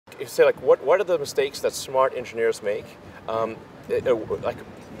you say like, what are the mistakes that smart engineers make? I'd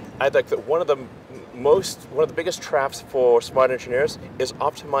like that one of the biggest traps for smart engineers is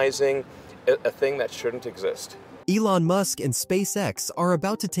optimizing a thing that shouldn't exist. Elon Musk and SpaceX are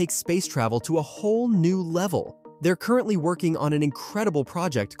about to take space travel to a whole new level. They're currently working on an incredible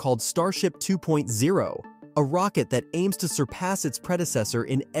project called Starship 2.0, a rocket that aims to surpass its predecessor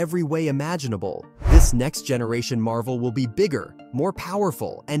in every way imaginable. This next-generation marvel will be bigger, more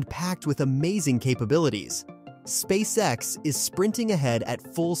powerful, and packed with amazing capabilities. SpaceX is sprinting ahead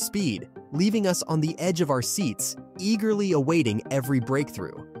at full speed, leaving us on the edge of our seats, eagerly awaiting every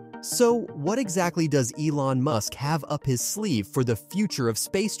breakthrough. So, what exactly does Elon Musk have up his sleeve for the future of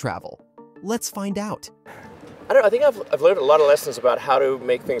space travel? Let's find out. I think I've learned a lot of lessons about how to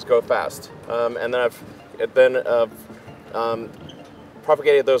make things go fast, and then I've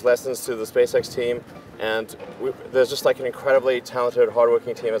propagated those lessons to the SpaceX team, and there's just like an incredibly talented,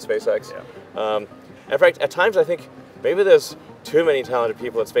 hardworking team at SpaceX. Yeah. In fact, at times I think maybe there's too many talented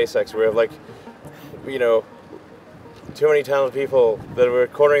people at SpaceX. We have like, too many talented people that were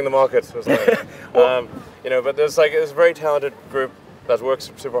cornering the market. But there's like this very talented group that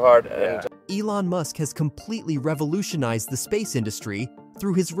works super hard. And Elon Musk has completely revolutionized the space industry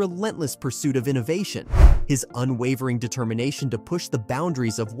through his relentless pursuit of innovation. His unwavering determination to push the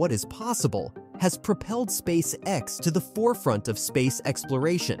boundaries of what is possible has propelled SpaceX to the forefront of space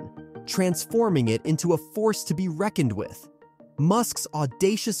exploration, transforming it into a force to be reckoned with. Musk's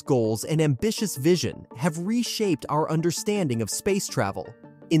audacious goals and ambitious vision have reshaped our understanding of space travel,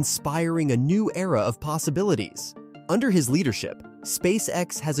 inspiring a new era of possibilities. Under his leadership,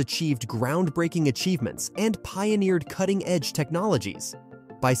 SpaceX has achieved groundbreaking achievements and pioneered cutting-edge technologies.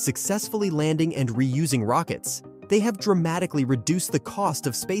 By successfully landing and reusing rockets, they have dramatically reduced the cost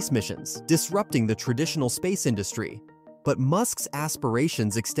of space missions, disrupting the traditional space industry. But Musk's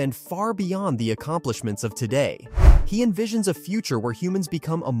aspirations extend far beyond the accomplishments of today. He envisions a future where humans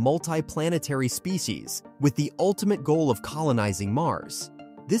become a multi-planetary species, with the ultimate goal of colonizing Mars.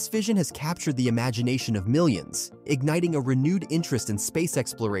 This vision has captured the imagination of millions, igniting a renewed interest in space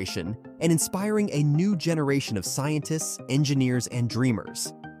exploration and inspiring a new generation of scientists, engineers, and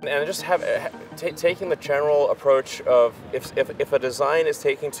dreamers. And just taking the general approach of if a design is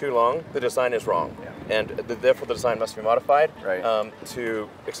taking too long, the design is wrong, and therefore the design must be modified to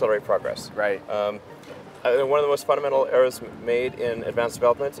accelerate progress. Right. One of the most fundamental errors made in advanced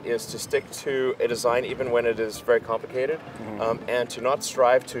development is to stick to a design even when it is very complicated, and to not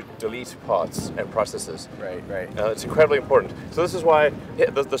strive to delete parts and processes. Right. It's incredibly important. So this is why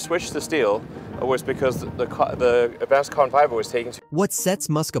the switch to steel was because the advanced carbon fiber was taken to... What sets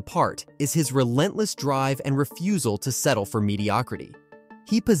Musk apart is his relentless drive and refusal to settle for mediocrity.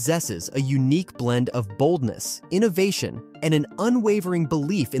 He possesses a unique blend of boldness, innovation, and an unwavering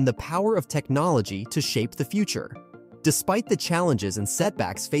belief in the power of technology to shape the future. Despite the challenges and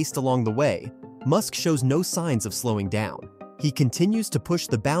setbacks faced along the way, Musk shows no signs of slowing down. He continues to push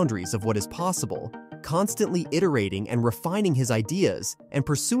the boundaries of what is possible, constantly iterating and refining his ideas and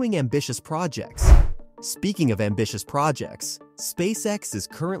pursuing ambitious projects. Speaking of ambitious projects, SpaceX is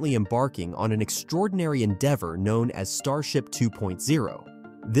currently embarking on an extraordinary endeavor known as Starship 2.0.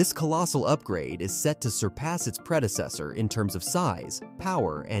 This colossal upgrade is set to surpass its predecessor in terms of size,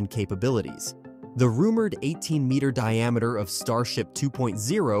 power, and capabilities. The rumored 18-meter diameter of Starship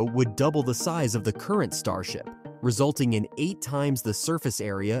 2.0 would double the size of the current Starship, resulting in 8 times the surface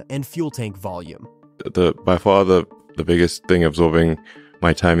area and fuel tank volume. By far the biggest thing absorbing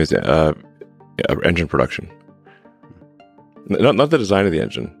my time is engine production. Not the design of the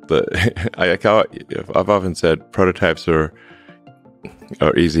engine. I've often said prototypes are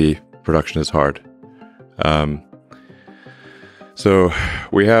easy, production is hard. So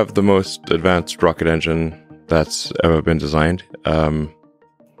we have the most advanced rocket engine that's ever been designed.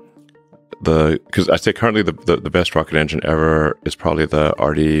 Because I'd say currently the best rocket engine ever is probably the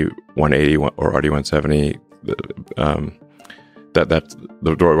RD-180 or RD-170. That's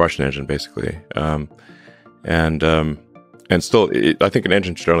the Russian engine, basically. And still, I think an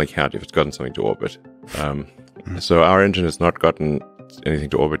engine should only count if it's gotten something to orbit. So our engine has not gotten anything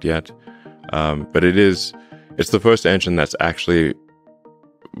to orbit yet, but it's the first engine that's actually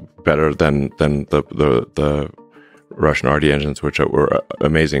better than the Russian RD engines, which were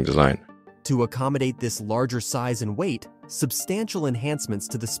amazing design. To accommodate this larger size and weight, substantial enhancements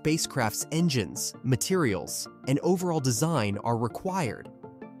to the spacecraft's engines, materials, and overall design are required.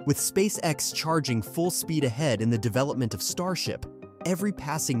 With SpaceX charging full speed ahead in the development of Starship, every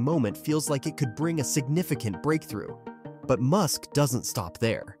passing moment feels like it could bring a significant breakthrough. But Musk doesn't stop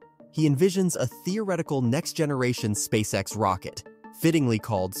there. He envisions a theoretical next-generation SpaceX rocket, fittingly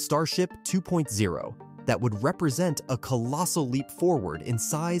called Starship 2.0, that would represent a colossal leap forward in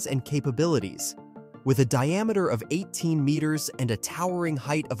size and capabilities. With a diameter of 18 meters and a towering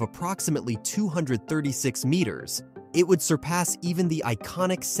height of approximately 236 meters, it would surpass even the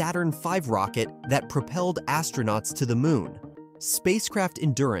iconic Saturn V rocket that propelled astronauts to the moon. Spacecraft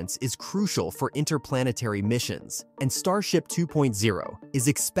endurance is crucial for interplanetary missions, and Starship 2.0 is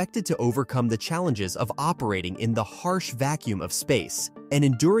expected to overcome the challenges of operating in the harsh vacuum of space and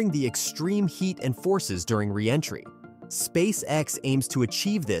enduring the extreme heat and forces during re-entry. SpaceX aims to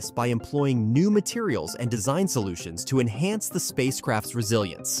achieve this by employing new materials and design solutions to enhance the spacecraft's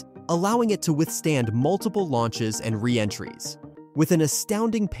resilience, allowing it to withstand multiple launches and re-entries. With an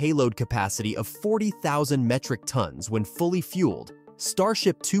astounding payload capacity of 40,000 metric tons when fully fueled,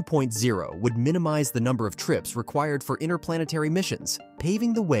 Starship 2.0 would minimize the number of trips required for interplanetary missions,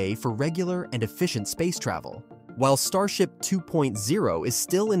 paving the way for regular and efficient space travel. While Starship 2.0 is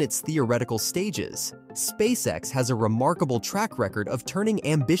still in its theoretical stages, SpaceX has a remarkable track record of turning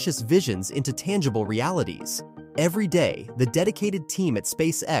ambitious visions into tangible realities. Every day, the dedicated team at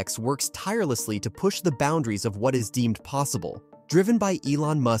SpaceX works tirelessly to push the boundaries of what is deemed possible, driven by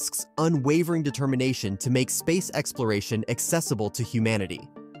Elon Musk's unwavering determination to make space exploration accessible to humanity.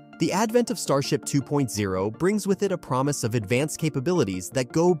 The advent of Starship 2.0 brings with it a promise of advanced capabilities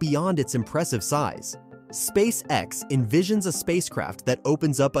that go beyond its impressive size. SpaceX envisions a spacecraft that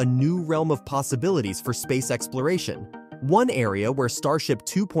opens up a new realm of possibilities for space exploration. One area where Starship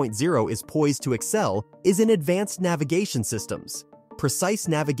 2.0 is poised to excel is in advanced navigation systems. Precise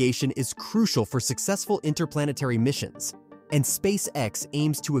navigation is crucial for successful interplanetary missions, and SpaceX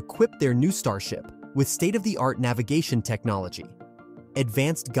aims to equip their new Starship with state-of-the-art navigation technology.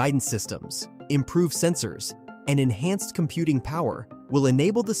 Advanced guidance systems, improved sensors, and enhanced computing power will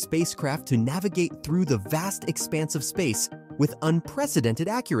enable the spacecraft to navigate through the vast expanse of space with unprecedented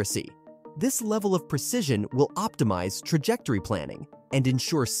accuracy. This level of precision will optimize trajectory planning and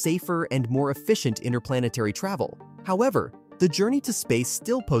ensure safer and more efficient interplanetary travel. However, the journey to space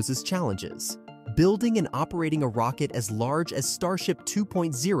still poses challenges. Building and operating a rocket as large as Starship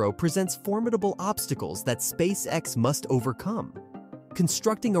 2.0 presents formidable obstacles that SpaceX must overcome.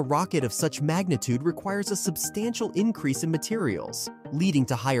 Constructing a rocket of such magnitude requires a substantial increase in materials, leading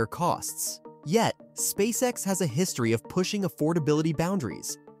to higher costs. Yet, SpaceX has a history of pushing affordability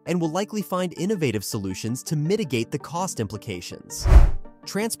boundaries and will likely find innovative solutions to mitigate the cost implications.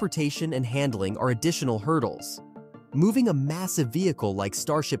 Transportation and handling are additional hurdles. Moving a massive vehicle like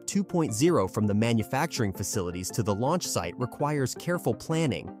Starship 2.0 from the manufacturing facilities to the launch site requires careful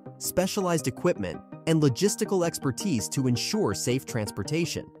planning, specialized equipment, and logistical expertise to ensure safe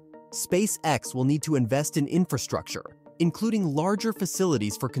transportation. SpaceX will need to invest in infrastructure, including larger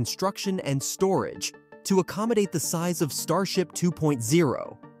facilities for construction and storage, to accommodate the size of Starship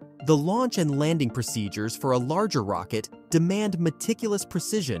 2.0. The launch and landing procedures for a larger rocket demand meticulous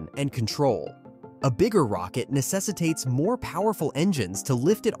precision and control. A bigger rocket necessitates more powerful engines to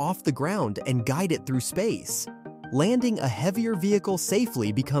lift it off the ground and guide it through space. Landing a heavier vehicle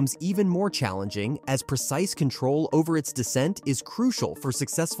safely becomes even more challenging, as precise control over its descent is crucial for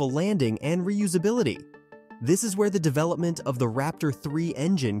successful landing and reusability. This is where the development of the Raptor 3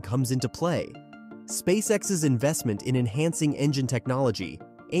 engine comes into play. SpaceX's investment in enhancing engine technology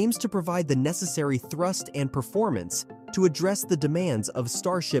aims to provide the necessary thrust and performance to address the demands of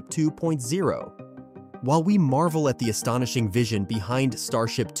Starship 2.0. While we marvel at the astonishing vision behind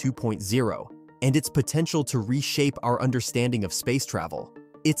Starship 2.0 and its potential to reshape our understanding of space travel,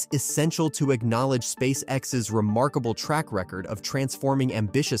 it's essential to acknowledge SpaceX's remarkable track record of transforming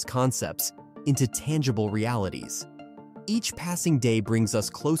ambitious concepts into tangible realities. Each passing day brings us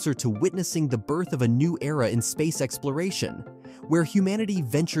closer to witnessing the birth of a new era in space exploration, where humanity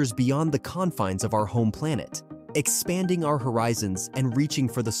ventures beyond the confines of our home planet, expanding our horizons and reaching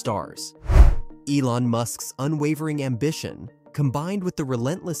for the stars. Elon Musk's unwavering ambition, combined with the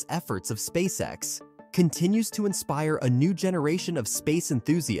relentless efforts of SpaceX, continues to inspire a new generation of space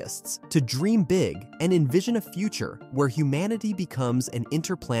enthusiasts to dream big and envision a future where humanity becomes an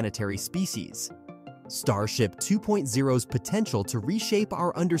interplanetary species. Starship 2.0's potential to reshape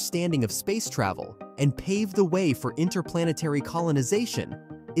our understanding of space travel and pave the way for interplanetary colonization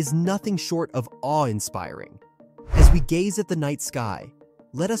is nothing short of awe-inspiring. As we gaze at the night sky,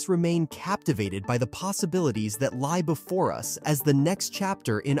 let us remain captivated by the possibilities that lie before us as the next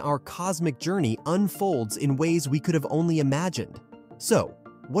chapter in our cosmic journey unfolds in ways we could have only imagined. So,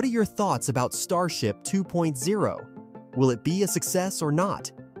 what are your thoughts about Starship 2.0? Will it be a success or not?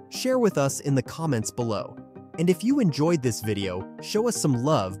 Share with us in the comments below. And if you enjoyed this video, show us some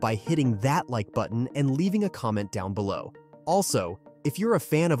love by hitting that like button and leaving a comment down below. Also, If you're a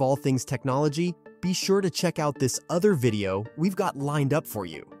fan of all things technology, be sure to check out this other video we've got lined up for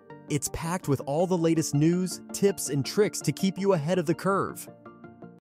you. It's packed with all the latest news, tips, and tricks to keep you ahead of the curve.